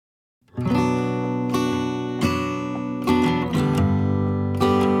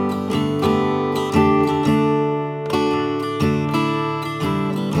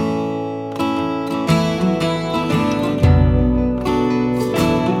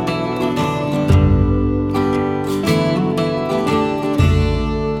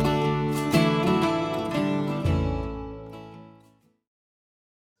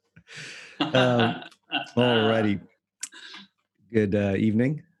Good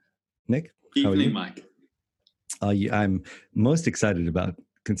evening, Nick. How are Evening, you? Mike. I'm most excited about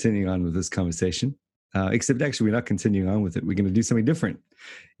continuing on with this conversation. Except actually, we're not continuing on with it. We're going to do something different.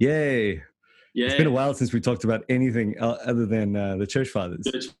 Yay! It's been a Yeah, while since we talked about anything other than the church fathers.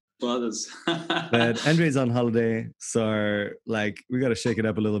 church fathers. But Andre's on holiday, so like we got to shake it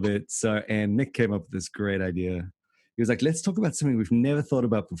up a little bit. So, and Nick came up with this great idea. He was like, "Let's talk about something we've never thought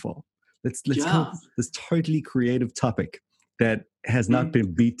about before. Let's come up Yeah. with this totally creative topic that has not Mm.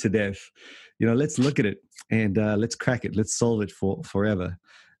 been beat to death. Let's look at it and let's crack it. Let's solve it for forever."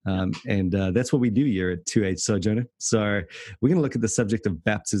 And that's what we do here at 2H Sojourner. So we're going to look at the subject of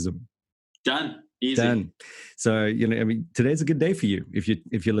baptism. Done. Easy. Done. So today's a good day for you if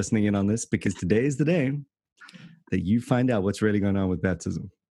you're listening in on this, because today is the day that you find out what's really going on with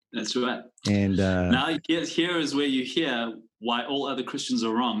baptism. That's right. And now here is where you hear why all other Christians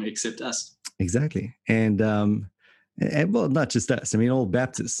are wrong except us. Exactly. And well, not just us. I mean, all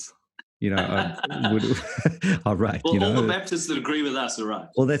Baptists, are right. Well, all the Baptists that agree with us are right.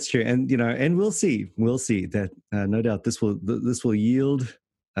 Well, that's true. And and we'll see that no doubt this will yield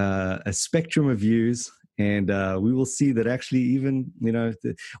a spectrum of views, and we will see that actually even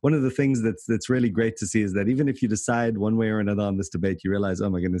one of the things that's really great to see is that even if you decide one way or another on this debate, you realize, oh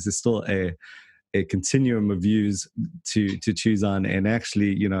my goodness, there's still a continuum of views to choose on, and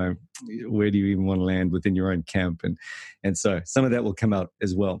actually where do you even want to land within your own camp, and so some of that will come out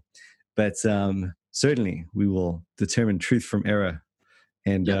as well. But certainly we will determine truth from error.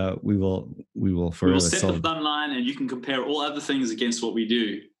 And we will forever set the plumb line, and you can compare all other things against what we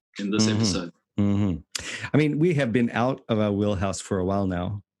do in this episode. Mm-hmm. I mean, we have been out of our wheelhouse for a while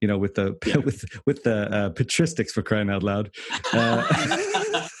now, with the patristics, for crying out loud.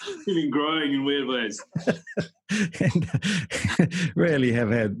 We've been growing in weird ways. And really have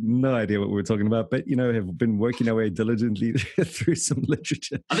had no idea what we were talking about, but have been working our way diligently through some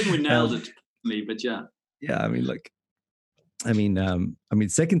literature. I think we nailed it, but yeah. Yeah, I mean,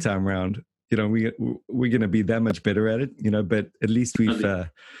 second time around, we're going to be that much better at it, but at least we've given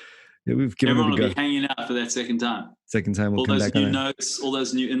everyone it a go. Will be hanging out for that second time. Second time we'll come back on all those new notes, all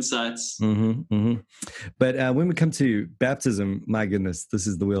those new insights. Mm-hmm, mm-hmm. But when we come to baptism, my goodness, this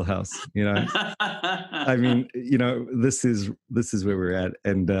is the wheelhouse. I mean, this is where we're at.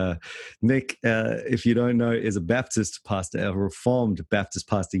 And Nick, if you don't know, is a Baptist pastor, a Reformed Baptist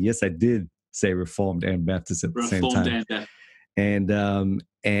pastor. Yes, I did say Reformed and Baptist at the same time.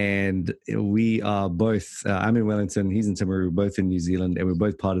 And we are both, I'm in Wellington, he's in Timaru, we're both in New Zealand, and we're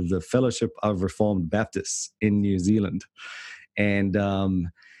both part of the Fellowship of Reformed Baptists in New Zealand. And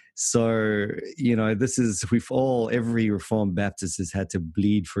so, every Reformed Baptist has had to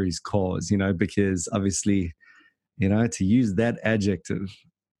bleed for his cause, because obviously, to use that adjective.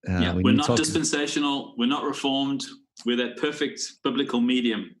 We're not dispensational, we're not Reformed, we're that perfect biblical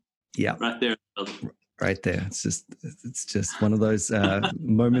medium. Yeah. Right there. Right there. It's just one of those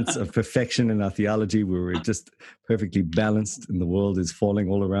moments of perfection in our theology where we're just perfectly balanced and the world is falling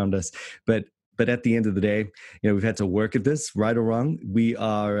all around us. But at the end of the day, we've had to work at this, right or wrong. We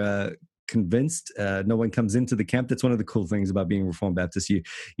are convinced no one comes into the camp. That's one of the cool things about being Reformed Baptist. You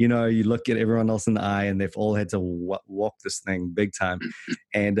look at everyone else in the eye, and they've all had to walk this thing big time.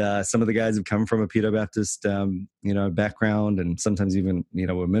 And some of the guys have come from a Pedo Baptist background, and sometimes even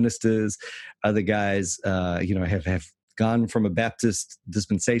were ministers. Other guys have gone from a Baptist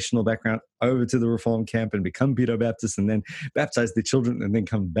dispensational background over to the Reformed camp and become Pedo Baptists, and then baptize their children, and then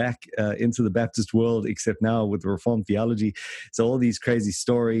come back into the Baptist world, except now with the Reformed theology. So all these crazy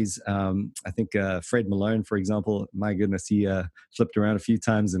stories. I think Fred Malone, for example, my goodness, he flipped around a few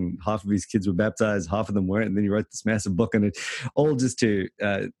times, and half of his kids were baptized, half of them weren't, and then he wrote this massive book on it, all just to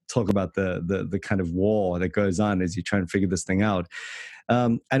talk about the kind of war that goes on as you try and figure this thing out.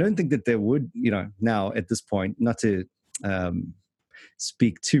 I don't think that there would, now at this point, not to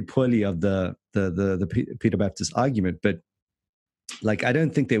speak too poorly of the Pedo Baptist argument, but I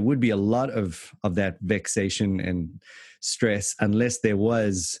don't think there would be a lot of that vexation and stress unless there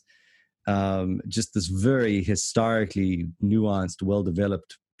was just this very historically nuanced,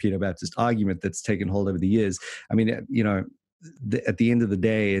 well-developed Pedo Baptist argument that's taken hold over the years. I mean, at the end of the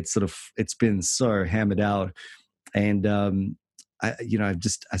day, it's been so hammered out, and I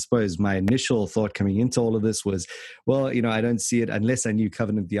suppose my initial thought coming into all of this was, well, I don't see it unless I knew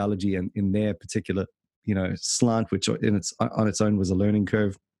covenant theology and in their particular, slant, which on its own was a learning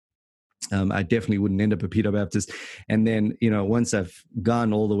curve. I definitely wouldn't end up a Pedo Baptist. And then, once I've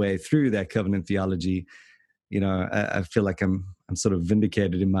gone all the way through that covenant theology, I feel like I'm sort of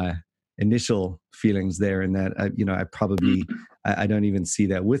vindicated in my initial feelings there, and that I probably I don't even see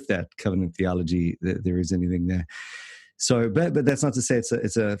that with that covenant theology that there is anything there. So, but that's not to say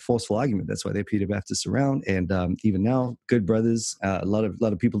it's a forceful argument. That's why they're Peter Baptists around, and even now, good brothers. A lot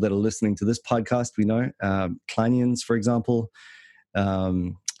of people that are listening to this podcast, we know Kleinians, for example.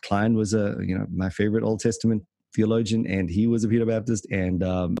 Klein was my favorite Old Testament theologian, and he was a Peter Baptist, and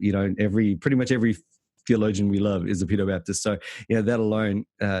pretty much every theologian we love is a Peter Baptist. So that alone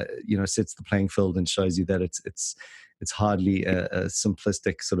sets the playing field and shows you that it's hardly a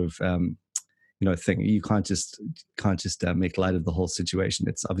simplistic sort of thing. You can't just make light of the whole situation.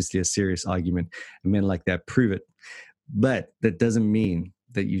 It's obviously a serious argument, and men like that prove it. But that doesn't mean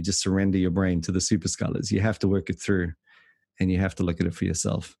that you just surrender your brain to the super scholars. You have to work it through, and you have to look at it for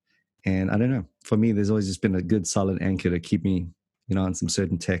yourself. And I don't know, for me, there's always just been a good solid anchor to keep me, on some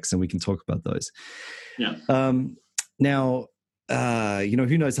certain texts, and we can talk about those. Yeah. Now,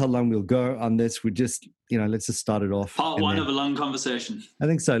 who knows how long we'll go on this. We just, let's just start it off. Part one of a long conversation. I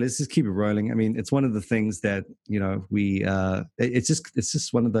think so. Let's just keep it rolling. I mean, it's one of the things that, it's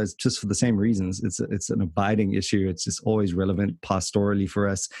just one of those, just for the same reasons. It's an abiding issue. It's just always relevant pastorally for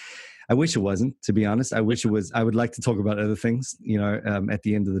us. I wish it wasn't, to be honest. I wish it was. I would like to talk about other things, at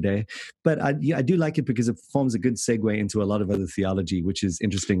the end of the day. But I do like it because it forms a good segue into a lot of other theology, which is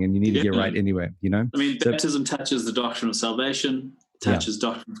interesting, and you need to get right anyway, I mean, baptism touches the doctrine of salvation, touches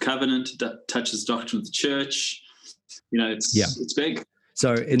doctrine of covenant, touches doctrine of the church. It's big.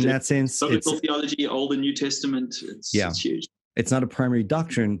 So in that sense, biblical theology, Old and New Testament, it's huge. It's not a primary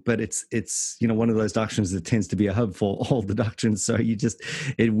doctrine, but it's one of those doctrines that tends to be a hub for all the doctrines. So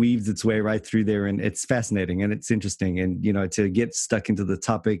it weaves its way right through there, and it's fascinating and it's interesting. And to get stuck into the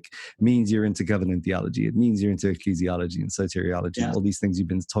topic means you're into covenant theology. It means you're into ecclesiology and soteriology, and all these things you've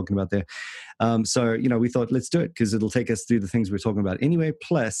been talking about there. So we thought, let's do it because it'll take us through the things we're talking about anyway.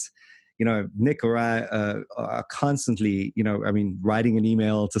 Plus, Nick or I are constantly, writing an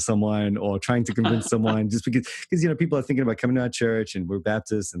email to someone or trying to convince someone just because people are thinking about coming to our church and we're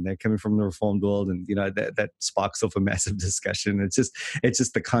Baptists and they're coming from the Reformed world, and, that sparks off a massive discussion. It's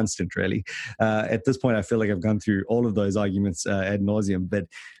just the constant, really. At this point, I feel like I've gone through all of those arguments ad nauseum, but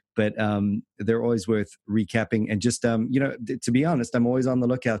they're always worth recapping. And just, to be honest, I'm always on the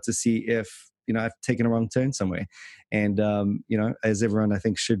lookout to see if, I've taken a wrong turn somewhere. And, as everyone I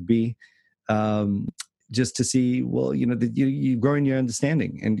think should be, just to see, well, you grow in your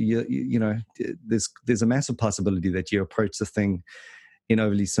understanding, and there's a massive possibility that you approach the thing in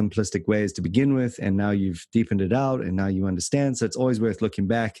overly simplistic ways to begin with, and now you've deepened it out, and now you understand. So it's always worth looking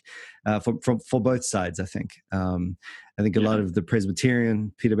back for both sides. I think. I think a lot of the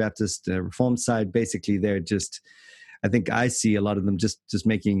Presbyterian, Peter Baptist, Reformed side, basically they're just. I think I see a lot of them just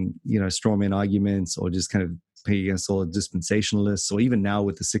making straw man arguments, or just kind of picking against all the dispensationalists, or even now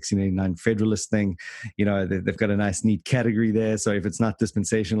with the 1689 Federalist thing, they've got a nice neat category there. So if it's not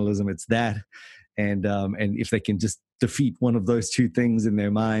dispensationalism, it's that, and if they can just defeat one of those two things in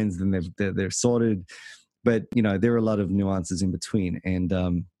their minds, then they're sorted. But there are a lot of nuances in between, and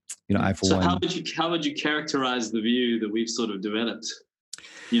I for one. How would you characterize the view that we've sort of developed?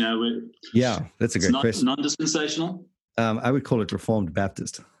 That's a great question. Non-dispensational. I would call it Reformed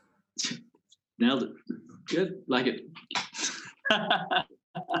Baptist. Nailed it. Good, like it.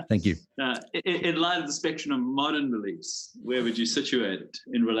 Thank you. In light of the spectrum of modern beliefs, where would you situate it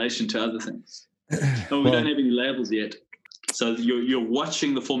in relation to other things? We don't have any labels yet. So you're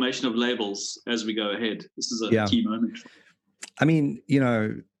watching the formation of labels as we go ahead. This is a key moment. I mean,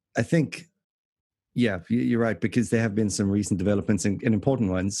 I think, you're right, because there have been some recent developments and important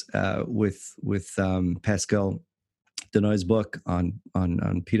ones with Pascal Deneux's book on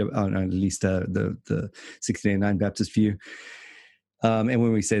Peter, on at least the 1689 Baptist view. And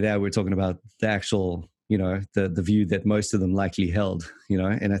when we say that, we're talking about the actual, the view that most of them likely held,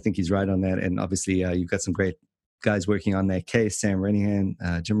 and I think he's right on that. And obviously, you've got some great guys working on that case, Sam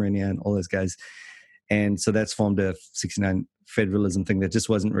Renihan, Jim Renihan, all those guys. And so that's formed a 69 federalism thing that just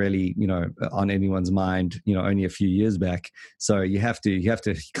wasn't really, on anyone's mind, only a few years back. So you have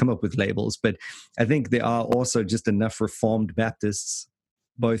to come up with labels. But I think there are also just enough Reformed Baptists,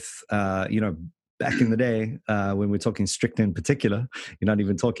 both, back in the day, when we're talking Strickland in particular, you're not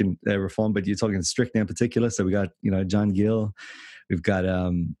even talking Reform, but you're talking Strickland in particular. So we got, John Gill, we've got,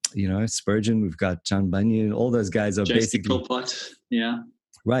 Spurgeon, we've got John Bunyan, all those guys are basically Philpott. Yeah.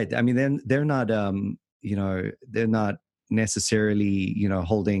 Right. I mean, they're not, they're not necessarily,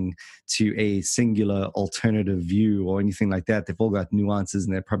 holding to a singular alternative view or anything like that. They've all got nuances,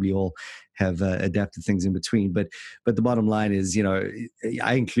 and they probably all have adapted things in between. But the bottom line is,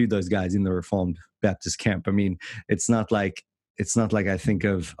 I include those guys in the Reformed Baptist camp. I mean, it's not like it's not like I think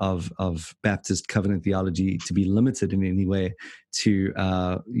of Baptist covenant theology to be limited in any way to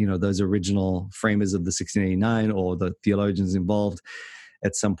those original framers of the 1689 or the theologians involved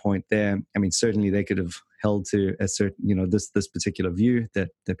at some point there. I mean, certainly they could have held to a certain, this particular view that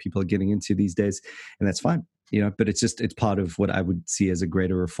people are getting into these days, and that's fine. But it's part of what I would see as a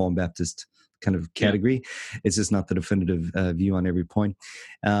greater Reformed Baptist kind of category. Yeah. It's just not the definitive view on every point.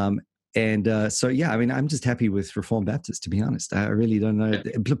 So, I mean, I'm just happy with Reformed Baptist, to be honest. I really don't know.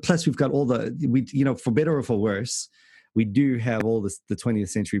 Yeah. Plus, we've got all for better or for worse, we do have all the 20th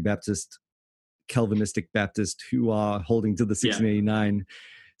century Baptist, Calvinistic Baptist who are holding to the 1689. Yeah.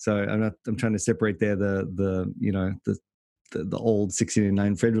 So I'm trying to separate there the old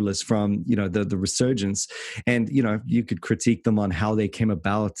 1689 Federalists from, the resurgence. And, you could critique them on how they came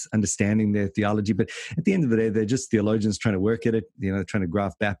about understanding their theology. But at the end of the day, they're just theologians trying to work at it, trying to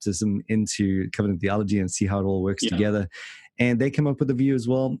graft baptism into covenant theology and see how it all works together. And they come up with a view as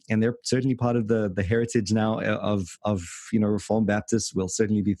well. And they're certainly part of the heritage now of Reformed Baptists. We'll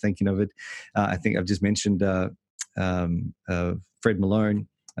certainly be thinking of it. I think I've just mentioned Fred Malone.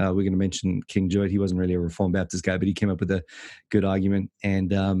 We're going to mention King George. He wasn't really a Reformed Baptist guy, but he came up with a good argument.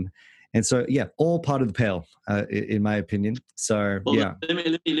 And so, all part of the pale, in my opinion. So, let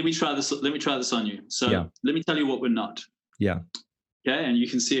me try this. Let me try this on you. So, let me tell you what we're not. Yeah. Okay, and you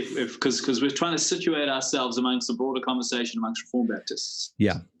can see if because we're trying to situate ourselves amongst the broader conversation amongst Reformed Baptists.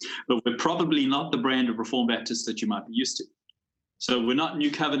 Yeah. But we're probably not the brand of Reformed Baptists that you might be used to. So we're not New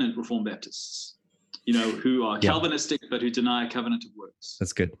Covenant Reformed Baptists, who are Calvinistic but who deny a covenant of works.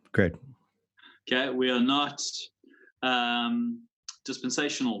 That's good. Great. Okay, we are not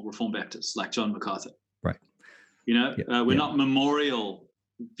dispensational Reformed Baptists like John MacArthur. Right. We're not memorial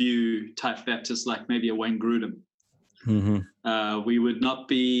view type Baptists like maybe a Wayne Grudem. Mm-hmm. We would not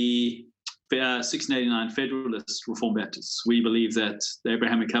be 1689 Federalist Reformed Baptists. We believe that the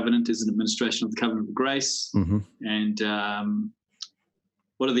Abrahamic covenant is an administration of the covenant of grace. Mm-hmm. And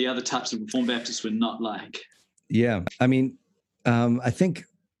what are the other types of Reformed Baptists we're not like? Yeah, I mean, I think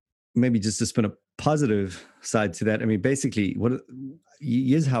maybe just to spin a positive side to that. I mean, basically,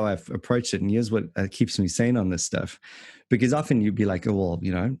 here's how I've approached it, and here's what keeps me sane on this stuff. Because often you'd be like, oh, well,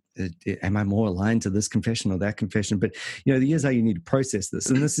 am I more aligned to this confession or that confession? But, here's how you need to process this.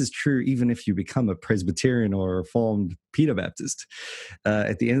 And this is true even if you become a Presbyterian or a Reformed Peter Baptist.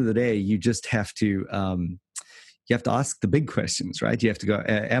 At the end of the day, you just have to ask the big questions, right? You have to go,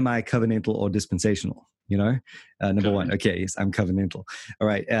 am I covenantal or dispensational? Number one, okay, yes, I'm covenantal. All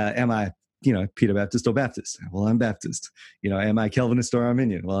right, am I Peter Baptist or Baptist? Well, I'm Baptist. Am I Calvinist or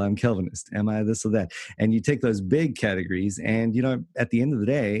Arminian? Well, I'm Calvinist. Am I this or that? And you take those big categories and, at the end of the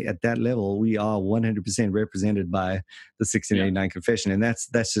day, at that level, we are 100% represented by the 1689 Confession. And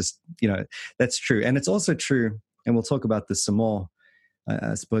that's just, that's true. And it's also true, and we'll talk about this some more,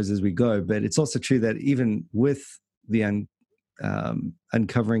 I suppose, as we go, but it's also true that even with the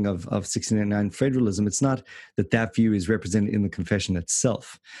uncovering of 1689 federalism, it's not that view is represented in the confession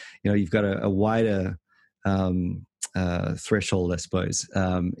itself. You've got a wider threshold, I suppose,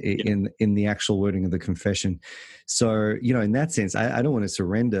 in the actual wording of the confession. So, in that sense, I don't want to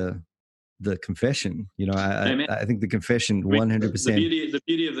surrender the confession. I think the confession 100%. The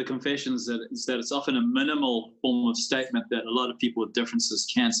beauty of the confession is that it's often a minimal form of statement that a lot of people with differences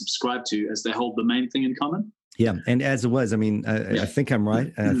can subscribe to, as they hold the main thing in common. Yeah, and as it was, I mean, I think I'm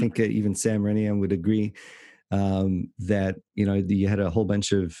right. I think even Sam Renihan would agree that you had a whole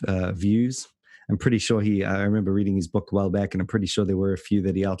bunch of views. I'm pretty sure I remember reading his book a while back, and I'm pretty sure there were a few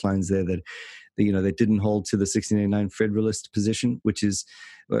that he outlines there that didn't hold to the 1689 Federalist position, which is,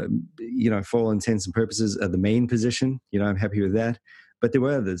 for all intents and purposes, the main position. I'm happy with that. But there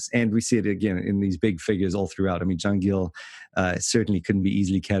were others, and we see it again in these big figures all throughout. I mean, John Gill certainly couldn't be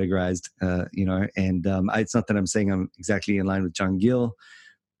easily categorized, and it's not that I'm saying I'm exactly in line with John Gill,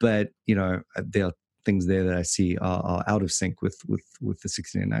 but, there are things there that I see are out of sync with the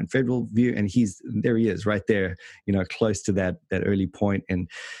 1689 federal view. And he is right there, close to that early point.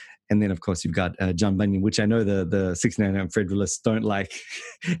 And then, of course, you've got John Bunyan, which I know the 1689 Federalists don't like,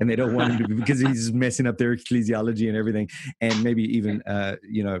 and they don't want him to be, because he's messing up their ecclesiology and everything, and maybe even a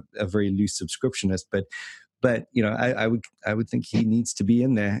very loose subscriptionist. But I would think he needs to be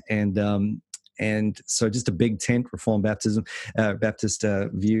in there, and so just a big tent Reformed Baptist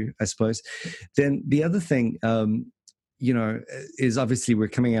view, I suppose. Then the other thing, is obviously we're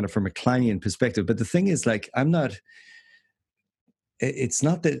coming at it from a Kleinian perspective, but the thing is, it's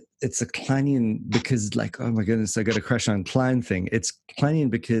not that it's a Kleinian because, like, oh my goodness, I got a crush on Klein thing. It's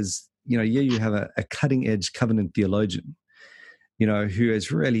Kleinian because, you have a cutting edge covenant theologian, who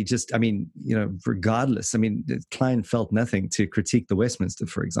has really just, regardless, Klein felt nothing to critique the Westminster,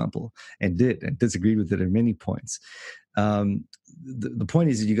 for example, and disagreed with it at many points. The point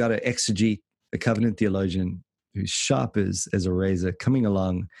is that you got to exegete a covenant theologian who's sharp as a razor, coming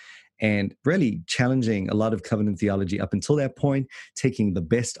along and really challenging a lot of covenant theology up until that point, taking the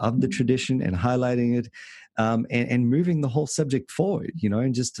best of the tradition and highlighting it, and moving the whole subject forward,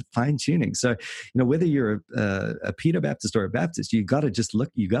 and just fine tuning. So, whether you're a Peter Baptist or a Baptist, you got to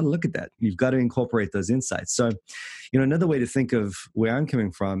look at that. You've got to incorporate those insights. So, another way to think of where I'm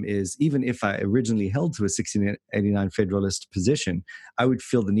coming from is, even if I originally held to a 1689 Federalist position, I would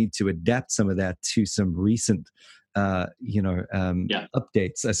feel the need to adapt some of that to some recent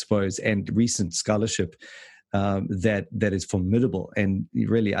updates, I suppose, and recent scholarship that is formidable. And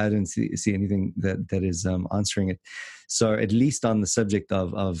really, I don't see anything that is answering it. So at least on the subject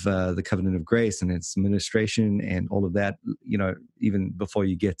of the Covenant of Grace and its administration and all of that, even before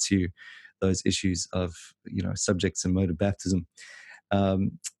you get to those issues of, subjects and mode of baptism.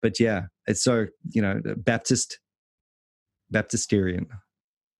 But yeah, it's so, Baptisterian.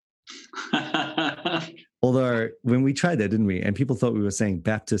 Although when we tried that, didn't we? And people thought we were saying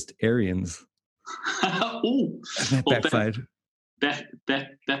Baptist Arians. Oh, that backfired.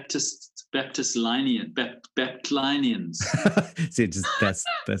 Baptilians. See, that's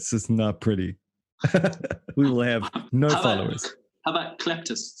just not pretty. We will have no followers. How about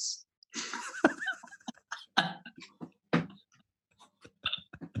kleptists?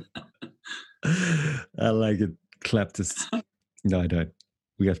 I like it. Kleptists. No, I don't.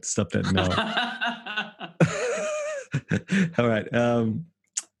 We have to stop that now. All right.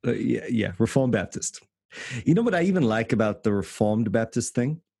 Yeah. Reformed Baptist. You know what I even like about the Reformed Baptist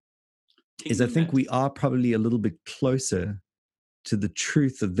thing? Is I think we are probably a little bit closer to the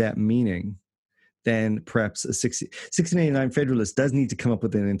truth of that meaning than perhaps a 1689 Federalist does need to come up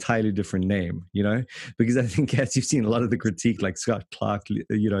with an entirely different name, because I think, as you've seen, a lot of the critique, like Scott Clark,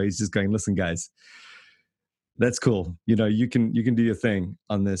 he's just going, listen, guys, that's cool. You can do your thing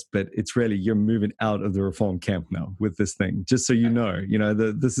on this, but it's really, you're moving out of the Reformed camp now with this thing. Just so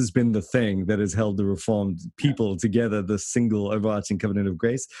this has been the thing that has held the Reformed people together, the single overarching covenant of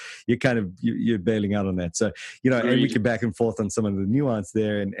grace. You're bailing out on that. So, and we could back and forth on some of the nuance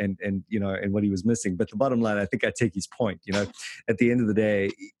there and what he was missing. But the bottom line, I think I take his point. At the end of the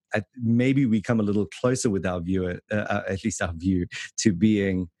day, maybe we come a little closer with our view, at least our view, to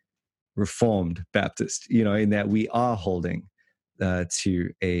being Reformed Baptist, in that we are holding to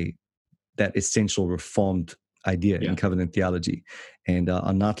that essential Reformed idea in covenant theology, and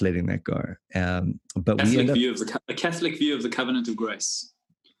are not letting that go. But a Catholic view of the covenant of grace.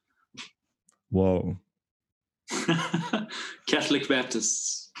 Whoa. Catholic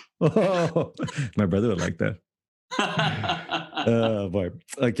Baptists. Oh, my brother would like that. Oh boy.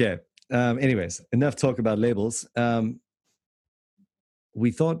 Okay. Anyways, enough talk about labels.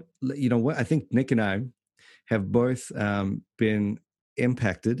 We thought, I think Nick and I have both been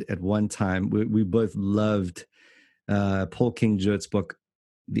impacted at one time. We both loved Paul King Jurt's book,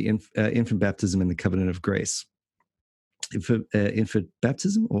 The Infant Baptism and the Covenant of Grace. Infant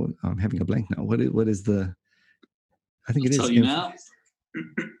baptism, or I'm having a blank now. What is the? I think it is. Tell you now.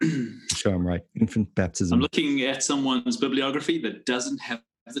 Sure, I'm right. Infant baptism. I'm looking at someone's bibliography that doesn't have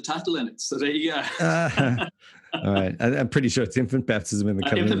the title in it. So there you go. All right. I'm pretty sure it's Infant Baptism in the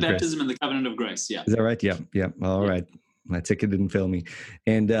Covenant of Grace. Infant Baptism in the Covenant of Grace, yeah. Is that right? Yeah. All right. My ticket didn't fail me.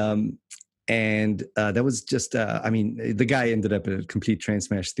 And that was just, the guy ended up a complete train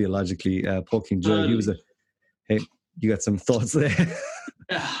smash theologically. Paul King Jurt, hey, you got some thoughts there?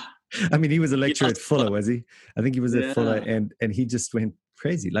 Yeah. He was a lecturer at Fuller, was he? I think he was at Fuller, and he just went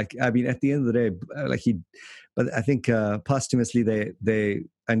crazy. At the end of the day, but I think posthumously they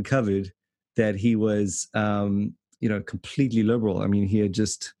uncovered that he was, completely liberal. He had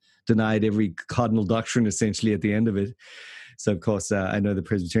just denied every cardinal doctrine essentially at the end of it. So, of course, I know the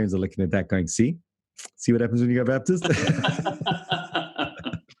Presbyterians are looking at that going, see what happens when you go Baptist?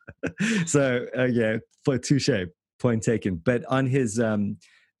 So, for touche, point taken. But on his, in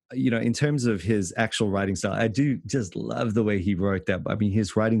terms of his actual writing style, I do just love the way he wrote that.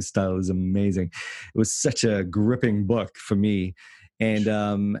 His writing style is amazing. It was such a gripping book for me. And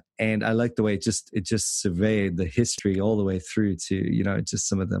I like the way it just surveyed the history all the way through to, just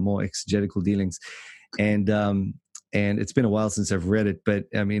some of the more exegetical dealings. And it's been a while since I've read it, but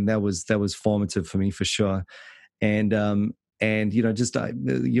that was formative for me for sure. And he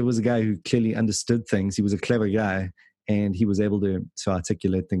was a guy who clearly understood things. He was a clever guy, and he was able to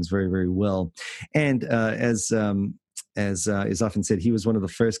articulate things very, very well. And as is often said, he was one of the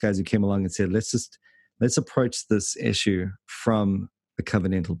first guys who came along and said, let's let's approach this issue from a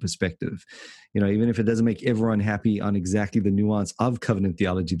covenantal perspective. Even if it doesn't make everyone happy on exactly the nuance of covenant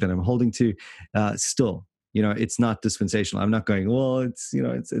theology that I'm holding to, still, it's not dispensational. I'm not going, well, it's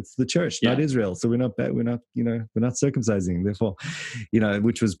the church, not Israel. So we're not circumcising, therefore,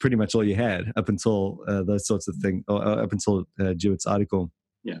 which was pretty much all you had up until those sorts of things, or up until Jewett's article,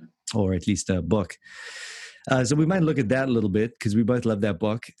 or at least a book. So we might look at that a little bit because we both love that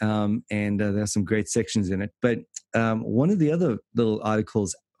book, and there are some great sections in it. But one of the other little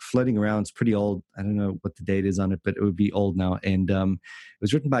articles floating around, it's pretty old. I don't know what the date is on it, but it would be old now. And it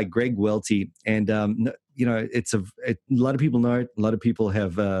was written by Greg Welty. And, it's a lot of people know it. A lot of people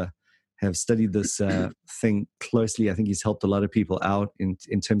have studied this thing closely. I think he's helped a lot of people out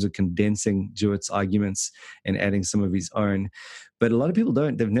in terms of condensing Jewett's arguments and adding some of his own. But a lot of people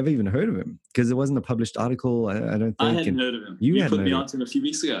they've never even heard of him because it wasn't a published article. I don't think. I hadn't heard of him. You put me onto him a few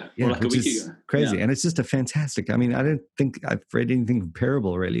weeks ago, or like a week ago. Crazy. Yeah. And it's just a fantastic, I don't think I've read anything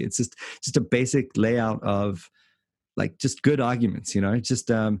comparable really. It's just a basic layout of like just good arguments, just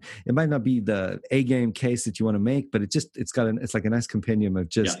it might not be the A game case that you want to make, but it's like a nice compendium of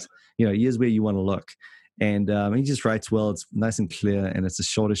just, here's where you want to look. And he just writes well. It's nice and clear, and it's a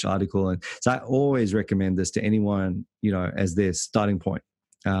shortish article. And so I always recommend this to anyone, as their starting point,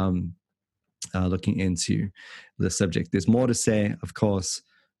 looking into the subject. There's more to say, of course,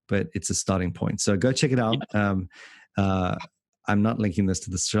 but it's a starting point. So go check it out. I'm not linking this to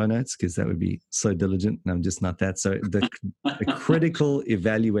the show notes because that would be so diligent, and I'm just not that. So the critical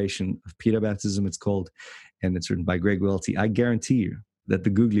evaluation of pedo baptism, it's called, and it's written by Greg Welty. I guarantee you that the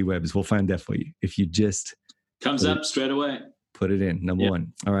googly webs will find that for you if you just comes up straight away. Put it in, number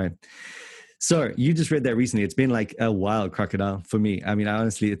one. All right. So you just read that recently. It's been like a wild crocodile for me. I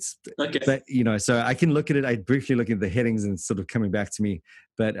honestly, it's okay. But, so I can look at it. I briefly look at the headings and it's sort of coming back to me.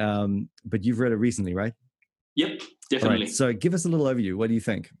 But you've read it recently, right? Yep, definitely. Right, so give us a little overview. What do you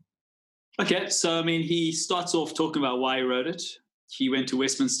think? Okay, so he starts off talking about why he wrote it. He went to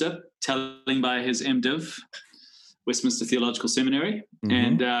Westminster, telling by his MDiv, Westminster Theological Seminary,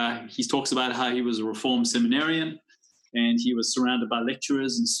 and he talks about how he was a Reformed seminarian, and he was surrounded by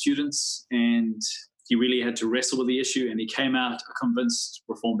lecturers and students, and he really had to wrestle with the issue, and he came out a convinced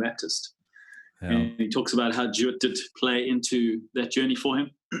Reformed Baptist. Yeah. And he talks about how Jewett did play into that journey for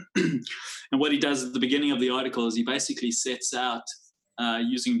him. And what he does at the beginning of the article is he basically sets out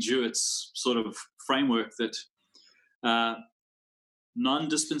using Jewett's sort of framework that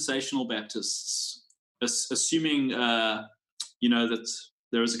non-dispensational Baptists, assuming that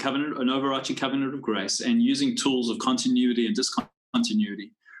there is a covenant, an overarching covenant of grace, and using tools of continuity and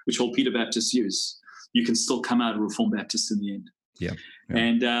discontinuity, which all Peter Baptists use, you can still come out a Reformed Baptist in the end. Yeah.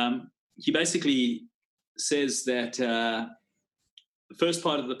 And he basically says that the first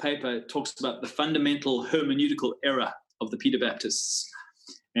part of the paper talks about the fundamental hermeneutical error of the Peter Baptists.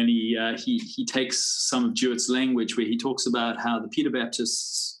 And he takes some of Jewett's language where he talks about how the Peter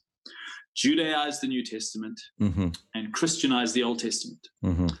Baptists Judaize the New Testament and Christianize the Old Testament.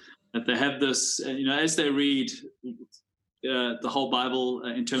 That they have this, as they read the whole Bible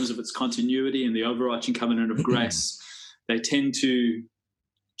in terms of its continuity and the overarching covenant of grace, they tend to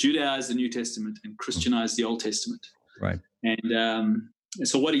Judaize the New Testament and Christianize the Old Testament. Right. And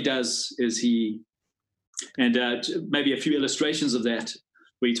so what he does is maybe a few illustrations of that,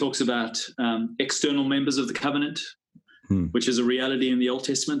 where he talks about external members of the covenant, which is a reality in the Old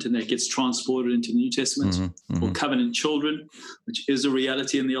Testament, and that gets transported into the New Testament, or covenant children, which is a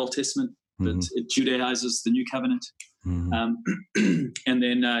reality in the Old Testament, but it Judaizes the New Covenant. And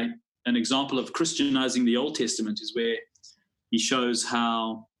then an example of Christianizing the Old Testament is where he shows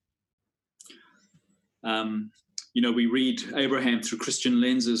how we read Abraham through Christian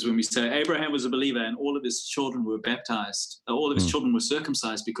lenses when we say Abraham was a believer and all of his children were baptized. All of his children were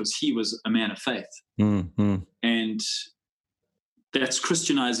circumcised because he was a man of faith. And that's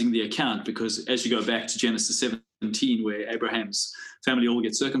Christianizing the account, because as you go back to Genesis 17, where Abraham's family all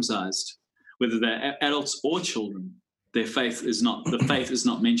get circumcised, whether they're adults or children, the faith is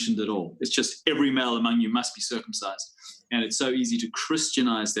not mentioned at all. It's just every male among you must be circumcised. And it's so easy to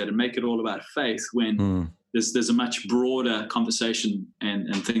Christianize that and make it all about faith when there's a much broader conversation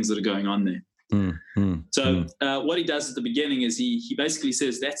and things that are going on there. So what he does at the beginning is he basically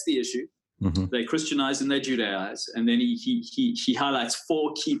says that's the issue. They Christianize and they Judaize, and then he highlights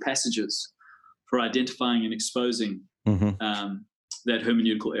 4 key passages for identifying and exposing that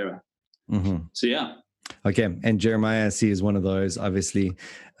hermeneutical error. So yeah. Okay, and Jeremiah I see is one of those, obviously,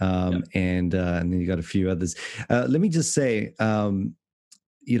 and then you got a few others. Let me just say,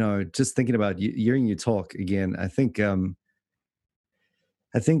 just thinking about hearing you talk again, I think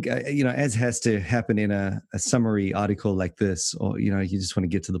I think, as has to happen in a summary article like this, or, you just want to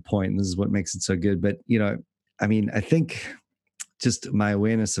get to the point, and this is what makes it so good. But, I think just my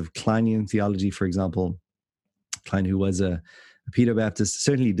awareness of Kleinian theology, for example, Klein, who was a Pedo-Baptist,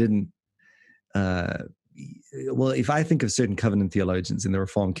 certainly didn't, if I think of certain covenant theologians in the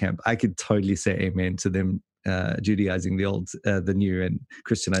Reform camp, I could totally say amen to them Judaizing the old, the new, and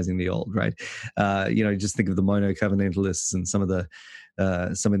Christianizing the old, right? Just think of the mono-covenantalists and some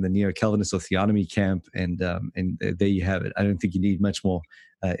in the neo-Calvinist or theonomy camp, and there you have it. I don't think you need much more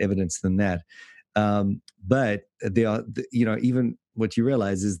evidence than that. But they are, even what you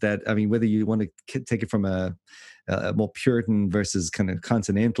realize is that, whether you want to take it from a more Puritan versus kind of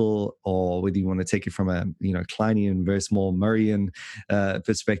continental, or whether you want to take it from a Kleinian versus more Murrayan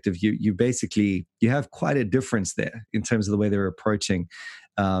perspective, you basically, you have quite a difference there in terms of the way they're approaching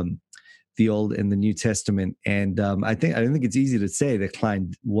the Old and the New Testament. And I don't think it's easy to say that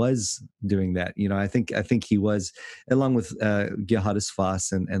Klein was doing that. I think he was, along with Gerhardus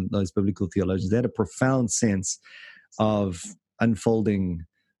Voss and those biblical theologians, they had a profound sense of unfolding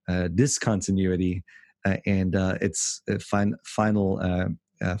discontinuity and its final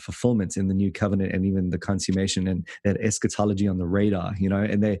fulfillment in the new covenant, and even the consummation and that eschatology on the radar,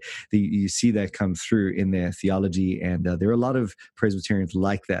 and you see that come through in their theology. And there are a lot of Presbyterians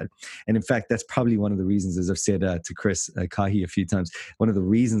like that. And in fact, that's probably one of the reasons, as I've said to Chris Kahi a few times, one of the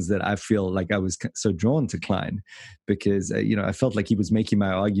reasons that I feel like I was so drawn to Klein, because, I felt like he was making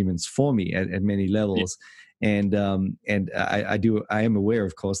my arguments for me at many levels. Yeah. And I am aware,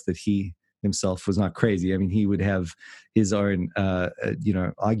 of course, that he himself was not crazy. He would have his own,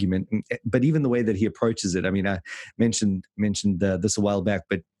 argument. But even the way that he approaches it, I mentioned this a while back,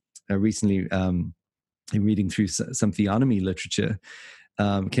 but recently, in reading through some theonomy literature,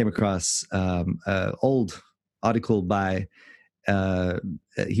 came across an old article by.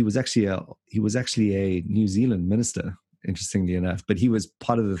 He was actually a New Zealand minister, interestingly enough, but he was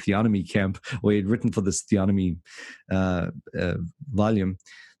part of the theonomy camp, or he had written for this theonomy volume.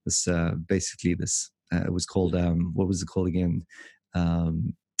 This it was called, what was it called again?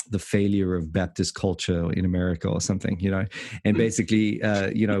 The Failure of Baptist Culture in America, or something, and basically,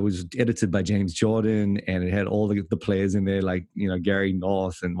 it was edited by James Jordan, and it had all the players in there, like, Gary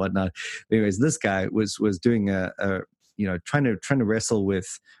North and whatnot. Anyways, this guy was doing trying to wrestle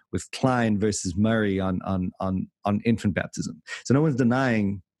with Klein versus Murray on infant baptism. So no one's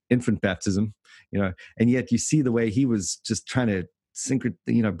denying infant baptism, and yet you see the way he was just trying to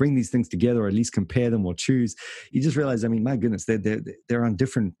bring these things together, or at least compare them or choose. You just realize, my goodness, they're on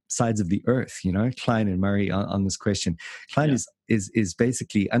different sides of the earth, Klein and Murray on this question. Klein is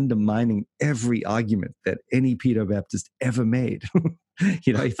basically undermining every argument that any Pedo-Baptist ever made.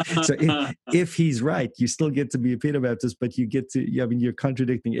 So if he's right, you still get to be a Pedo-Baptist, but you get to, you're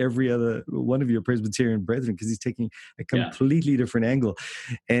contradicting every other one of your Presbyterian brethren, because he's taking a completely different angle.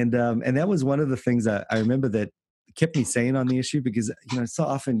 And that was one of the things I remember that kept me sane on the issue, because so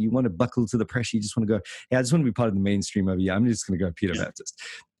often you want to buckle to the pressure. You just want to go, I just want to be part of the mainstream over here. I'm just going to go Pedo-Baptist.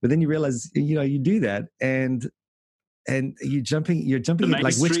 But then you realize, you do that, and you're jumping in,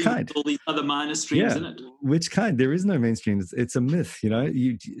 like, which kind? All these other minor streams in it. Which kind? There is no mainstream. It's a myth.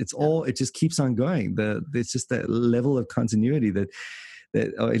 It just keeps on going. It's just that level of continuity that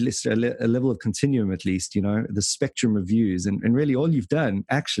or at least a level of continuum, at least, the spectrum of views, and really all you've done,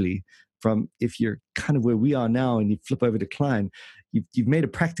 actually, from, if you're kind of where we are now and you flip over to Klein, you've made a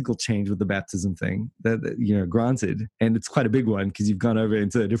practical change with the baptism thing, that granted, and it's quite a big one, because you've gone over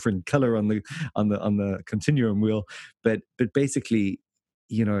into a different color on the continuum wheel, but basically,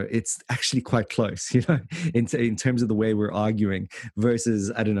 it's actually quite close, in terms of the way we're arguing,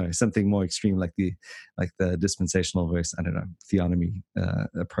 versus, I don't know, something more extreme like the dispensational versus, I don't know, theonomy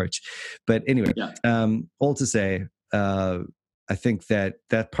approach. But anyway, all to say, I think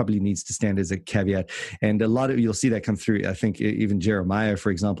that probably needs to stand as a caveat. And you'll see that come through. I think even Jeremiah, for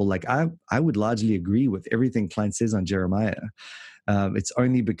example, like I would largely agree with everything Klein says on Jeremiah. It's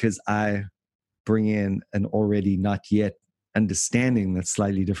only because I bring in an already not yet understanding that's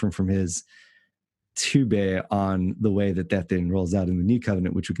slightly different from his to bear on the way that then rolls out in the new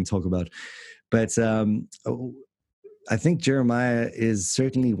covenant, which we can talk about. But I think Jeremiah is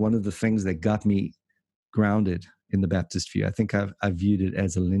certainly one of the things that got me grounded in the Baptist view. I think I've viewed it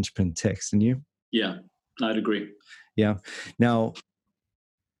as a linchpin text. And you? Yeah, I'd agree. Yeah. Now,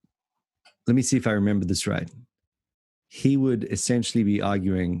 let me see if I remember this right. He would essentially be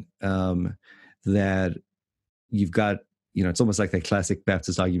arguing that you've got, it's almost like that classic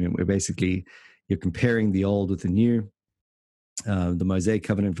Baptist argument where basically you're comparing the old with the new, the Mosaic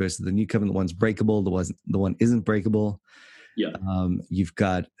covenant versus the new covenant. The one's breakable, the one isn't breakable. Yeah. You've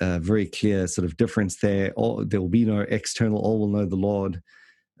got a very clear sort of difference there. There will be no external, all will know the Lord.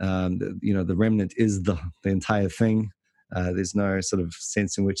 The remnant is the entire thing. There's no sort of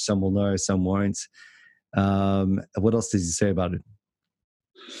sense in which some will know, some won't. What else does he say about it?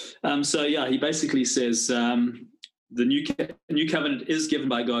 He basically says the new covenant is given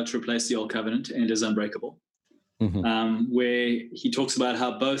by God to replace the old covenant and is unbreakable. Mm-hmm. Where he talks about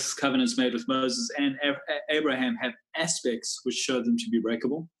how both covenants made with Moses and Abraham have aspects which show them to be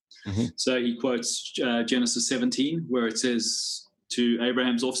breakable. Mm-hmm. So he quotes Genesis 17, where it says to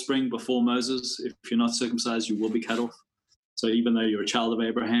Abraham's offspring before Moses, if you're not circumcised, you will be cut off. So even though you're a child of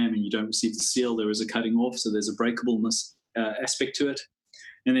Abraham and you don't receive the seal, there is a cutting off. So there's a breakableness aspect to it.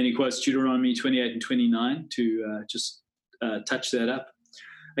 And then he quotes Deuteronomy 28 and 29 to just touch that up.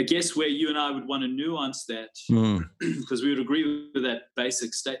 I guess where you and I would want to nuance that, because we would agree with that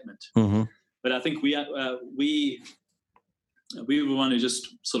basic statement. Mm-hmm. But I think we would want to just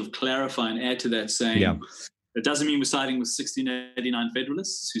sort of clarify and add to that, saying it doesn't mean we're siding with 1689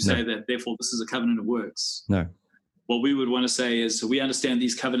 Federalists who say that therefore this is a covenant of works. No. What we would want to say is we understand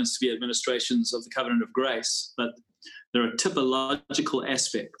these covenants to be administrations of the covenant of grace, but there are typological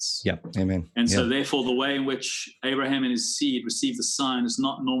aspects. Yeah, amen. And so therefore the way in which Abraham and his seed receive the sign is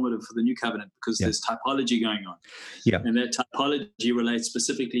not normative for the new covenant because there's typology going on. Yeah. And that typology relates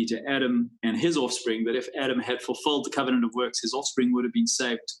specifically to Adam and his offspring, that if Adam had fulfilled the covenant of works, his offspring would have been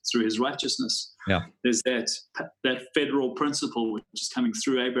saved through his righteousness. Yeah. There's that federal principle which is coming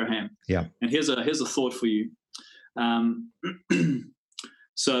through Abraham. Yeah. And here's a thought for you.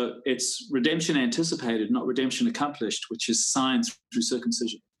 So it's redemption anticipated, not redemption accomplished, which is signed through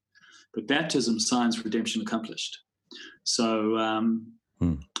circumcision. But baptism signs redemption accomplished. So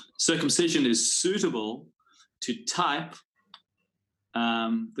circumcision is suitable to type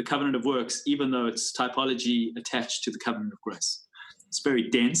the covenant of works, even though it's typology attached to the covenant of grace. It's very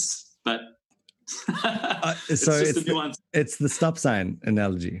dense, but it's the stop sign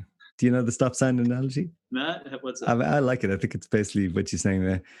analogy. Do you know the stop sign analogy? No, what's that? I like it. I think it's basically what you're saying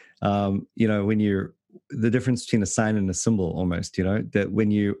there. When you're the difference between a sign and a symbol, almost. That when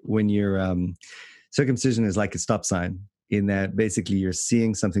you're circumcision is like a stop sign, in that basically you're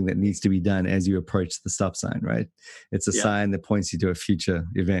seeing something that needs to be done as you approach the stop sign. Right? It's a sign that points you to a future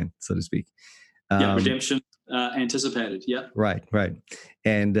event, so to speak. Redemption anticipated. Yeah. Right.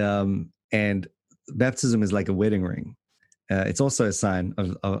 And baptism is like a wedding ring. It's also a sign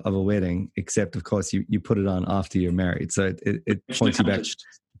of a wedding, except of course you put it on after you're married. So it points you back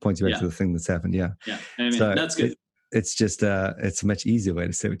to the thing that's happened. Yeah. Yeah. Amen. So that's good. It's just it's a much easier way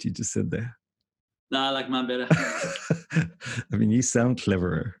to say what you just said there. No, I like mine better. I mean, you sound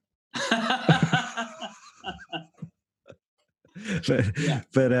cleverer.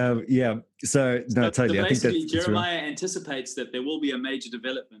 But So no, totally. So I think basically, Jeremiah anticipates that there will be a major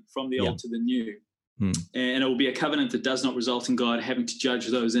development from the old to the new. And it will be a covenant that does not result in God having to judge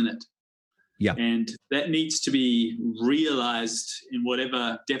those in it. Yeah. And that needs to be realized in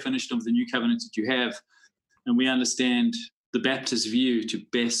whatever definition of the new covenant that you have. And we understand the Baptist view to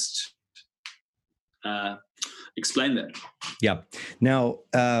best explain that. Yeah. Now,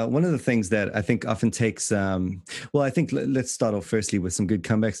 one of the things that I think often takes, I think let's start off firstly with some good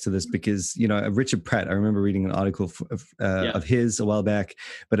comebacks to this because, Richard Pratt, I remember reading an article of his a while back,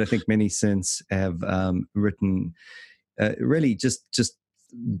 but I think many since have written really just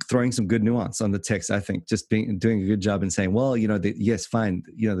throwing some good nuance on the text. I think just doing a good job in saying, well, yes, fine,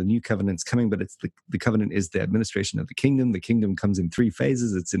 the new covenant's coming, but it's the covenant is the administration of the kingdom. The kingdom comes in 3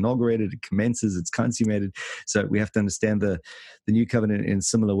 phases. It's inaugurated, it commences, it's consummated. So we have to understand the new covenant in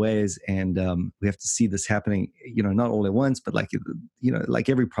similar ways, and we have to see this happening, not all at once, but like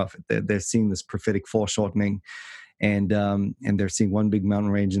every prophet, they're seeing this prophetic foreshortening. And they're seeing one big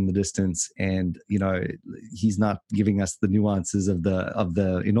mountain range in the distance, and he's not giving us the nuances of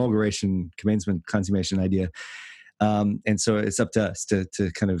the inauguration, commencement, consummation idea. And so it's up to us to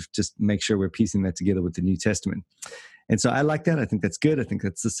kind of just make sure we're piecing that together with the New Testament. And so I like that. I think that's good. I think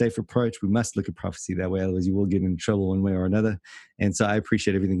that's the safe approach. We must look at prophecy that way, otherwise you will get in trouble one way or another. And so I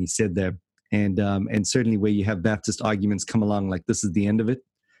appreciate everything he said there. And certainly where you have Baptist arguments come along, like this is the end of it,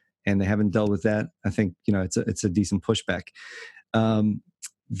 and they haven't dealt with that, I think, it's a decent pushback.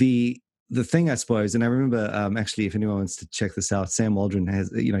 The thing, I suppose, and I remember actually, if anyone wants to check this out, Sam Waldron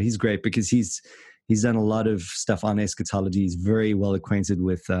has, he's great because he's done a lot of stuff on eschatology. He's very well acquainted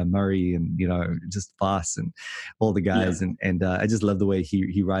with Murray and, just Voss and all the guys. Yeah. And I just love the way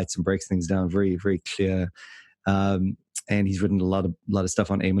he writes and breaks things down very, very clear. And he's written a lot of stuff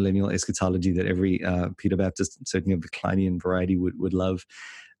on amillennial eschatology that every Peter Baptist, certainly of the Kleinian variety, would love.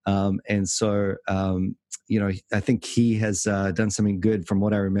 And so, I think he has done something good from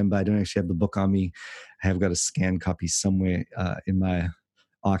what I remember. I don't actually have the book on me. I have got a scanned copy somewhere in my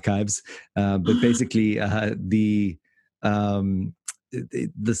archives. But basically,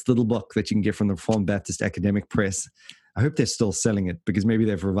 this little book that you can get from the Reformed Baptist Academic Press, I hope they're still selling it, because maybe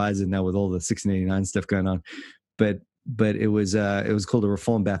they've revised it now with all the 1689 stuff going on. But it was called the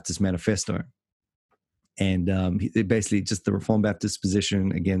Reformed Baptist Manifesto. And it basically just the Reformed Baptist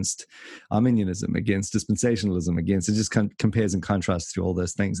position against Arminianism, against dispensationalism, it just compares and contrasts through all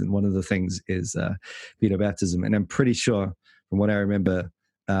those things. And one of the things is pedobaptism. And I'm pretty sure, from what I remember,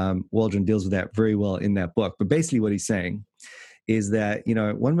 Waldron deals with that very well in that book. But basically what he's saying is that,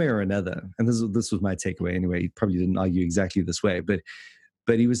 one way or another, and this was my takeaway anyway, he probably didn't argue exactly this way, but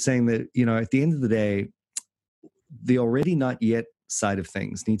he was saying that, at the end of the day, the already not yet side of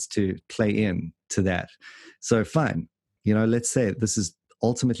things needs to play in to that. So fine, let's say this is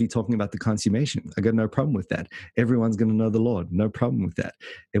ultimately talking about the consummation. I got no problem with that. Everyone's going to know the Lord. No problem with that.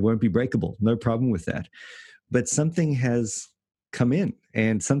 It won't be breakable. No problem with that. But something has come in,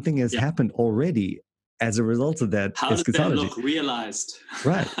 and something has happened already as a result of that. How eschatology. Does that look realized?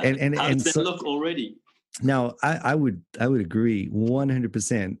 Right. And how does that look already? Now, I would agree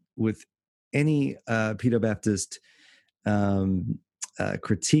 100% with any pedobaptist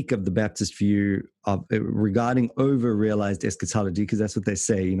critique of the Baptist view of regarding over-realized eschatology, because that's what they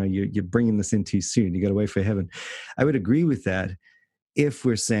say. You're bringing this in too soon. You got to wait for heaven. I would agree with that if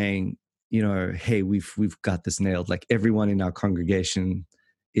we're saying, hey, we've got this nailed. Like, everyone in our congregation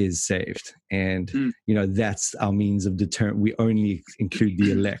is saved, and that's our means of deterrent. We only include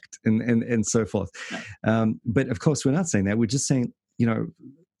the elect, and so forth. But of course, we're not saying that. We're just saying,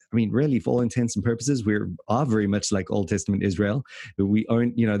 really, for all intents and purposes, we are very much like Old Testament Israel. We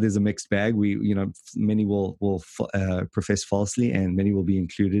own, there's a mixed bag. Many will profess falsely, and many will be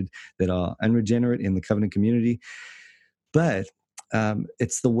included that are unregenerate in the covenant community. But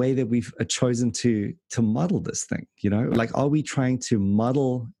it's the way that we've chosen to model this thing. Like, are we trying to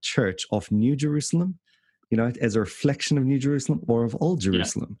model church off New Jerusalem, as a reflection of New Jerusalem, or of Old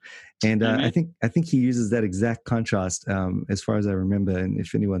Jerusalem? Yeah. And I think he uses that exact contrast, as far as I remember. And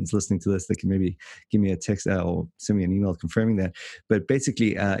if anyone's listening to this, they can maybe give me a text or send me an email confirming that. But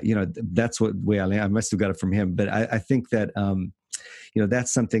basically, that's where I land. I must have got it from him. But I think that,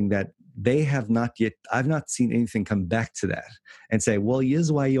 that's something that they have not yet. I've not seen anything come back to that and say, well, here's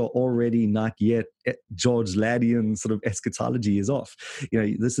why you're already not yet George Ladian sort of eschatology is off.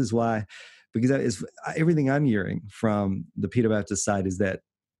 This is why. Because everything I'm hearing from the Pedobaptist side is that,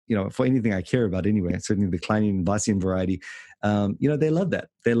 for anything I care about anyway, certainly the Kleinian and Vossian variety, they love that.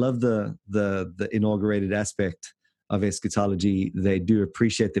 They love the inaugurated aspect of eschatology. They do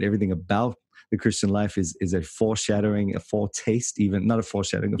appreciate that everything about the Christian life is a foreshadowing, a foretaste, even not a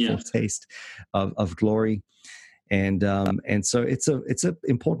foreshadowing, a foretaste of glory. And so it's a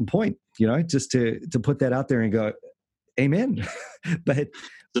important point, just to put that out there and go, amen. but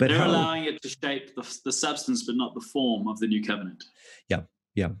they're allowing it to shape the substance, but not the form of the new covenant. Yeah.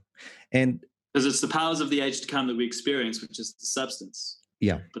 And because it's the powers of the age to come that we experience, which is the substance.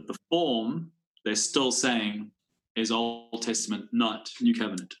 Yeah. But the form, they're still saying, is Old Testament, not New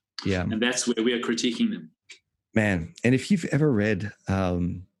Covenant. Yeah. And that's where we are critiquing them. Man, and if you've ever read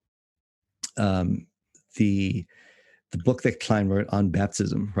the book that Klein wrote on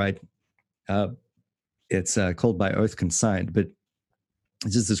baptism, right? It's called By Oath Consigned, but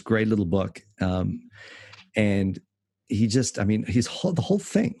it's just this great little book. And he just, the whole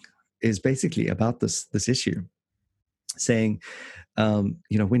thing is basically about this issue, saying,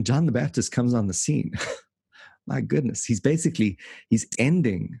 when John the Baptist comes on the scene, my goodness, he's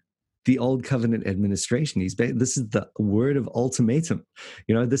ending the old covenant administration. This is the word of ultimatum.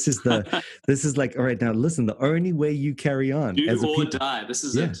 This is like, all right, now listen, the only way you carry on do as a or people, die. This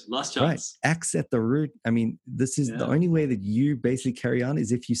is it. Last chance. Right. Acts at the root. This is the only way that you basically carry on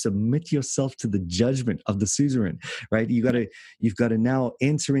is if you submit yourself to the judgment of the suzerain, right? You've got to now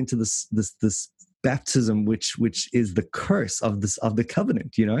enter into this baptism, which is the curse of the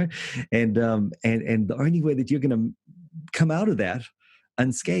covenant, and the only way that you're going to come out of that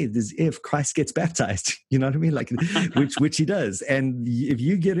unscathed is if Christ gets baptized. You know what I mean? Like, which he does. And if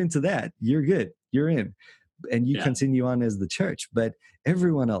you get into that, you're good. You're in, and you continue on as the church. But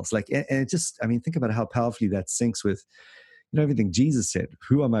everyone else, like, and it just, think about how powerfully that syncs with, everything Jesus said.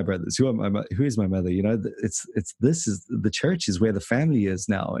 Who are my brothers? Who is my mother? The church is where the family is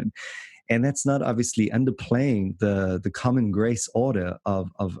now, and that's not obviously underplaying the common grace order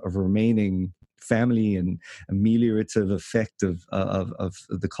of remaining family and ameliorative effect of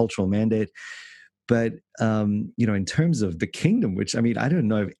the cultural mandate. But in terms of the kingdom, which I mean, I don't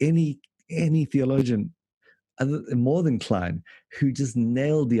know of any theologian more than Klein, who just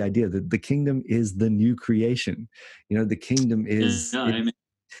nailed the idea that the kingdom is the new creation. The kingdom is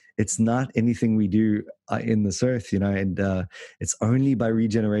it's not anything we do in this earth, and it's only by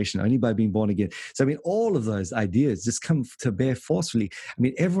regeneration, only by being born again. So I mean, all of those ideas just come to bear forcefully. I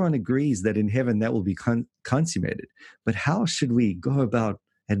mean, everyone agrees that in heaven that will be consummated, but how should we go about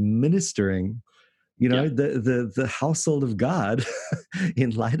administering the household of God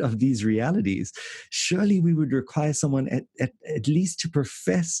in light of these realities? Surely we would require someone at least to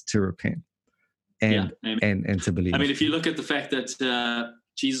profess to repent and to believe. I mean, if you look at the fact that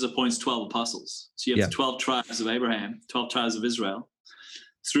Jesus appoints 12 apostles, so you have the 12 tribes of Abraham, 12 tribes of Israel,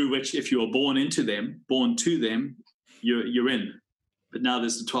 through which if you are born to them, you're in. But now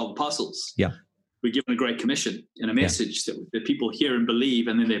there's the 12 apostles. Yeah, we're given a great commission and a message that people hear and believe,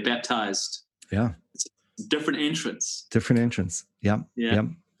 and then they're baptized. Yeah. It's a different entrance. Yeah.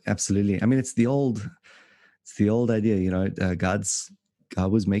 Absolutely. I mean, it's the old idea, God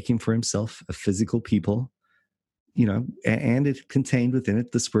was making for himself a physical people, and it contained within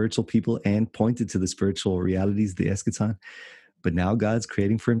it the spiritual people and pointed to the spiritual realities, the eschaton. But now God's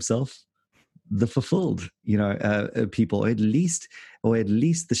creating for himself the fulfilled, people, at least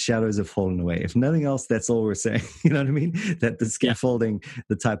the shadows have fallen away. If nothing else, that's all we're saying. You know what I mean? That the scaffolding,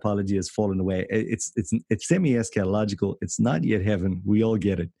 the typology has fallen away. It's semi-eschatological. It's not yet heaven. We all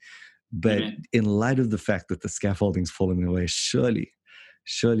get it. But in light of the fact that the scaffolding's fallen away, surely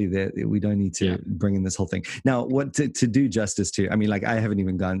that we don't need to bring in this whole thing. Now, what to do justice to, I mean, like, I haven't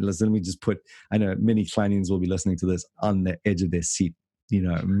even gone, let me just I know many Kleinians will be listening to this on the edge of their seat,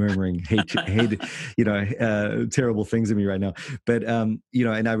 murmuring hate, terrible things of me right now. But, and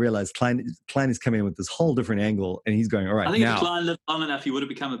I realize Klein is coming in with this whole different angle, and he's going, all right, I think if Klein lived long enough, he would have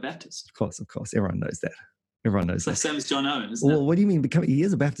become a Baptist. Of course. Everyone knows that. It's the same as John Owen, isn't it? Well, what do you mean he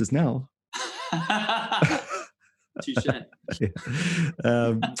is a Baptist now? Touche.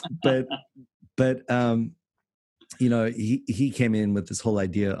 He came in with this whole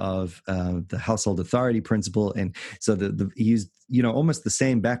idea of the household authority principle, and so he used almost the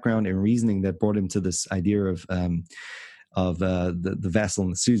same background and reasoning that brought him to this idea of the vassal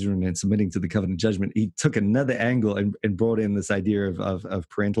and the suzerain and submitting to the covenant judgment. He took another angle and brought in this idea of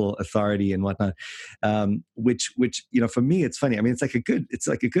parental authority and whatnot, which for me, it's funny. I mean, it's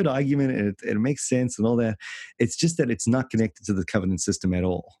like a good argument, and it makes sense and all that. It's just that it's not connected to the covenant system at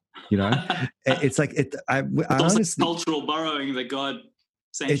all. It's like I honestly, cultural borrowing that God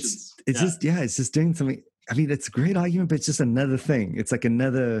sanctions. It's just doing something. I mean, it's a great argument, but it's just another thing. It's like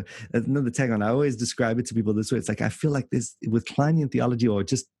another tag on. I always describe it to people this way. It's like, I feel like this with Kleinian theology or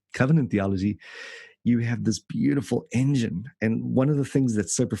just covenant theology, you have this beautiful engine. And one of the things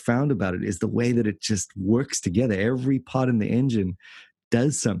that's so profound about it is the way that it just works together. Every part in the engine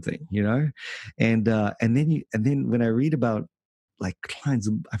does something, and then when I read about like Klein's,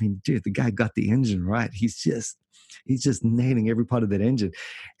 I mean, dude, the guy got the engine right. He's just nailing every part of that engine.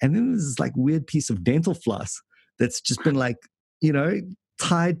 And then there's this like weird piece of dental floss that's just been like,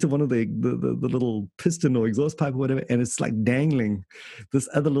 tied to one of the little piston or exhaust pipe or whatever, and it's like dangling this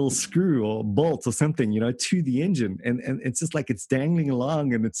other little screw or bolt or something, to the engine, and it's just like it's dangling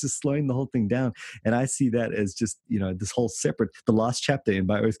along, and it's just slowing the whole thing down. And I see that as just this whole separate, the last chapter in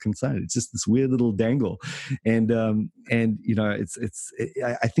By Earth Consigned, it's just this weird little dangle, and I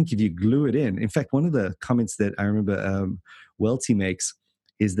think if you glue it in fact, one of the comments that I remember Welty makes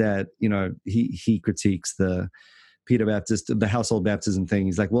is that he critiques the Peter Baptist, the household baptism thing.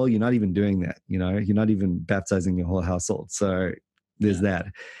 He's like, well, you're not even doing that. You're not even baptizing your whole household. So there's that.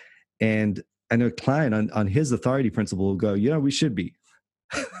 And I know Klein on his authority principle will go, we should be.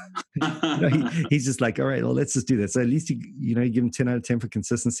 He's just like, all right, well, let's just do that. So at least you give him 10 out of 10 for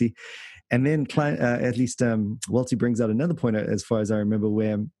consistency. And then Klein, at least Welty brings out another point, as far as I remember,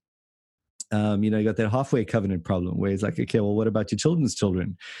 where you got that halfway covenant problem where it's like, okay, well, what about your children's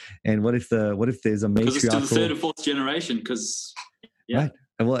children? And what if there's a matriarchal... Because it's to the third or fourth generation, because... Right.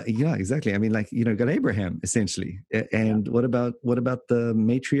 Well, yeah, exactly. I mean, like, got Abraham, essentially. And what about the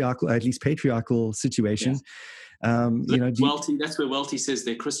matriarchal, at least patriarchal situation? Yes. That's where Welty says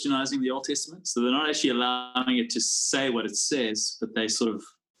they're Christianizing the Old Testament. So they're not actually allowing it to say what it says, but they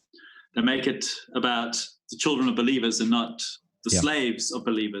make it about the children of believers and not the slaves of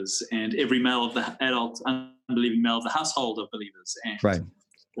believers, and every male of the adult unbelieving male of the household of believers, and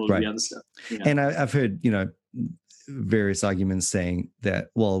all of the other stuff. Yeah. And I've heard, various arguments saying that,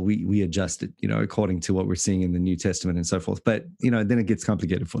 well, we adjust it, according to what we're seeing in the New Testament and so forth. But, then it gets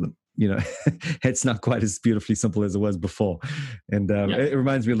complicated for them. it's not quite as beautifully simple as it was before. And it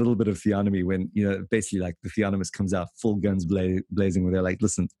reminds me a little bit of theonomy when, basically like the theonomist comes out full guns blazing where they're like,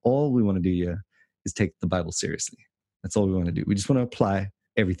 listen, all we want to do here is take the Bible seriously. That's all we want to do. We just want to apply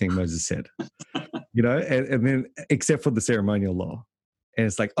everything Moses said, and then except for the ceremonial law. And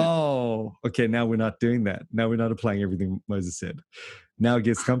it's like, oh, okay, now we're not doing that. Now we're not applying everything Moses said. Now it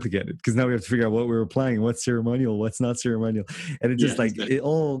gets complicated because now we have to figure out what we're applying, what's ceremonial, what's not ceremonial. And it just it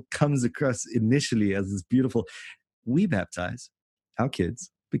all comes across initially as this beautiful, we baptize our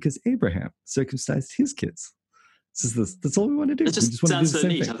kids because Abraham circumcised his kids. That's all we want to do. It just just sounds so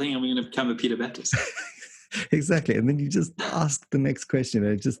neat. I think I'm going to become a Peter Baptist. Exactly. And then you just ask the next question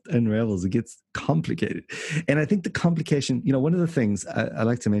and it just unravels. It gets complicated. And I think the complication, one of the things I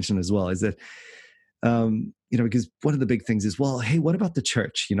like to mention as well is that, because one of the big things is, well, hey, what about the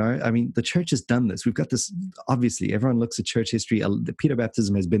church? The church has done this. We've got this, obviously, everyone looks at church history. The Peter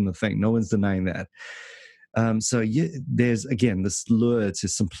baptism has been the thing. No one's denying that. There's, again, this lure to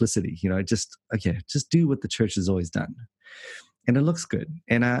simplicity, just do what the church has always done. And it looks good.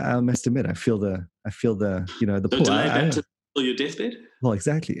 And I must admit, I feel the the pull. Delay baptism till your deathbed? Well,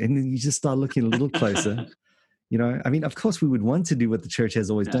 exactly. And then you just start looking a little closer. Of course we would want to do what the church has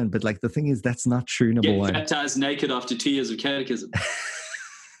always done, but the thing is, that's not true, number one. Get baptized naked after 2 years of catechism.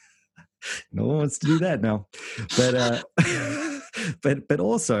 No one wants to do that now. But but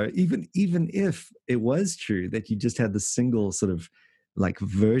also, even if it was true that you just had the single sort of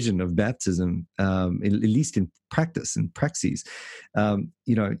version of baptism, at least in practice and praxis,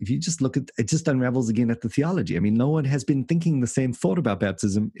 if you just look at it, just unravels again at the theology. No one has been thinking the same thought about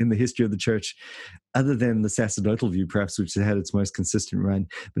baptism in the history of the church, other than the sacerdotal view, perhaps, which has had its most consistent run.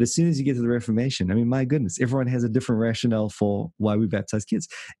 But as soon as you get to the Reformation, my goodness, everyone has a different rationale for why we baptize kids.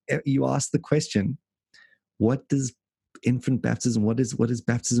 You ask the question, what does infant baptism, what does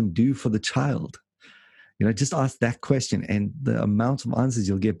baptism do for the child? Just ask that question, and the amount of answers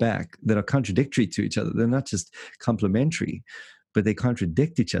you'll get back that are contradictory to each other. They're not just complementary, but they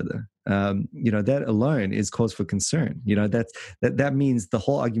contradict each other. That alone is cause for concern. That means the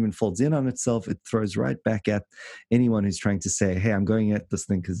whole argument folds in on itself. It throws right back at anyone who's trying to say, "Hey, I'm going at this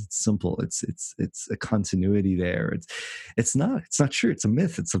thing because it's simple. It's a continuity there. It's not true. It's a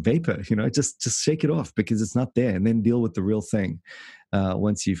myth. It's a vapor. Just shake it off because it's not there, and then deal with the real thing."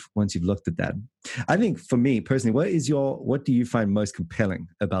 Once you've looked at that. I think for me personally, what do you find most compelling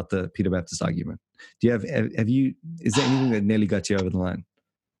about the Peter Baptist argument? Do you is there anything that nearly got you over the line?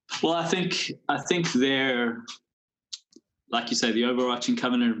 Well, I think they're, like you say, the overarching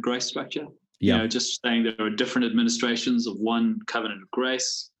covenant of grace structure. Just saying there are different administrations of one covenant of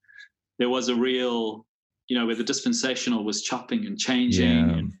grace. There was a real, where the dispensational was chopping and changing,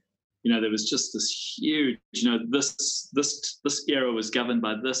 and there was just this huge, this era was governed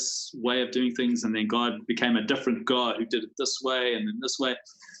by this way of doing things, and then God became a different God who did it this way and then this way,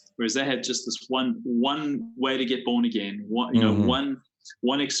 whereas they had just this one way to get born again,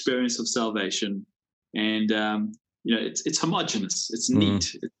 one experience of salvation, and it's homogenous, it's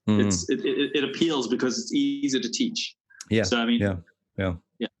neat, it appeals because it's easy to teach. Yeah. So yeah,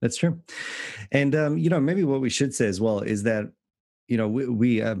 that's true. And maybe what we should say as well is that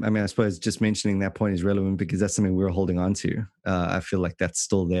I suppose just mentioning that point is relevant because that's something we're holding on to. I feel like that's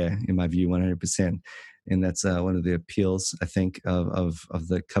still there in my view, 100%. And that's one of the appeals, I think, of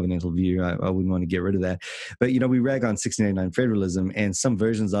the covenantal view. I wouldn't want to get rid of that. But, we rag on 1689 federalism, and some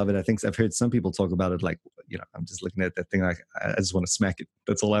versions of it, I think I've heard some people talk about it like, I'm just looking at that thing like, I just want to smack it.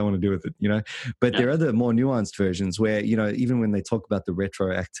 That's all I want to do with it, But there are other more nuanced versions where, even when they talk about the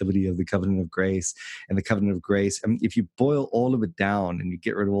retroactivity of the covenant of grace and the covenant of grace, if you boil all of it down and you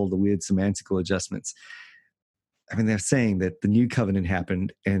get rid of all the weird semantical adjustments, they're saying that the new covenant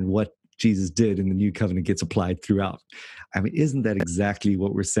happened and what Jesus did in the new covenant gets applied throughout. Isn't that exactly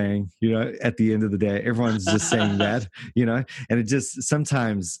what we're saying? At the end of the day, everyone's just saying that, and it just,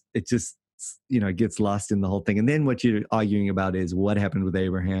 sometimes it just, gets lost in the whole thing. And then what you're arguing about is what happened with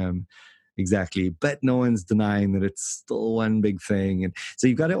Abraham exactly, but no one's denying that it's still one big thing. And so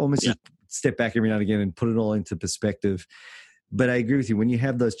you've got to almost just step back every now and again and put it all into perspective. But I agree with you. When you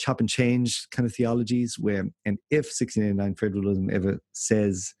have those chop and change kind of theologies where, and if 1689 federalism ever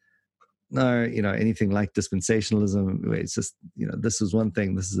says, no, anything like dispensationalism, where it's just, this is one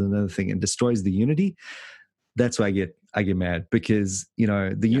thing, this is another thing, and destroys the unity, that's why I get mad, because,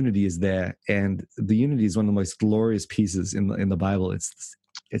 the unity is there, and the unity is one of the most glorious pieces in the Bible.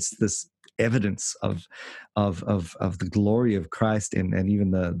 It's this evidence of the glory of Christ and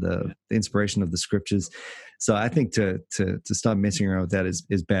even the inspiration of the scriptures. So I think to start messing around with that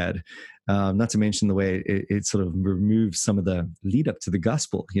is bad. Not to mention the way it sort of removes some of the lead up to the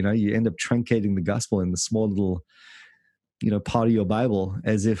gospel. You know, you end up truncating the gospel in the small little, part of your Bible,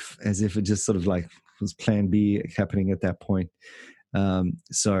 as if it just sort of like was plan B happening at that point. And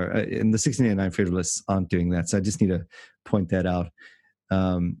the 1689 Federalists aren't doing that. So I just need to point that out.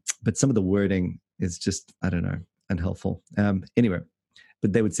 But some of the wording is just, I don't know, unhelpful. Anyway,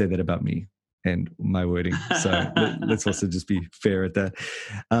 but they would say that about me and my wording. So let's also just be fair at that.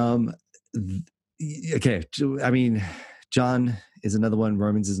 Okay. I mean, John is another one.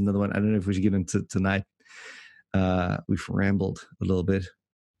 Romans is another one. I don't know if we should get into tonight. We've rambled a little bit.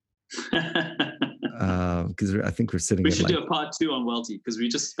 Because I think we're sitting. We should do a part 2 on Welty, because we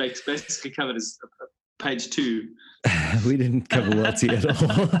just basically covered his page 2. We didn't cover Welty at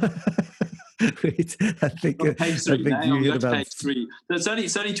all. Wait, I think page 3. you hit about page 3. It's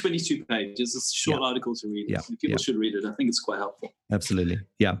only 22 pages. It's a short article to read. People should read it. I think it's quite helpful. Absolutely,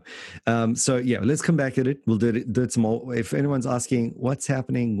 yeah. Let's come back at it. We'll do it some more. If anyone's asking what's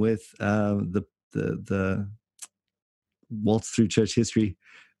happening with the waltz through church history,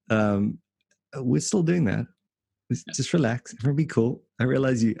 we're still doing that. Just relax. Everyone be cool. I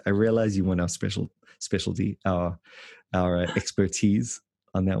realize you want our specialty, our expertise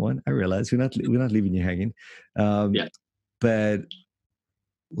on that one. I realize we're not leaving you hanging. But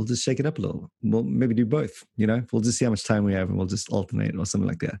we'll just shake it up a little. We'll maybe do both. We'll just see how much time we have, and we'll just alternate or something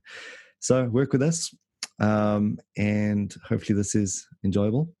like that. So work with us, and hopefully this is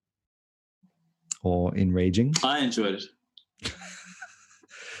enjoyable or enraging. I enjoyed it.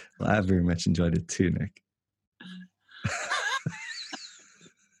 Well, I very much enjoyed it too, Nick.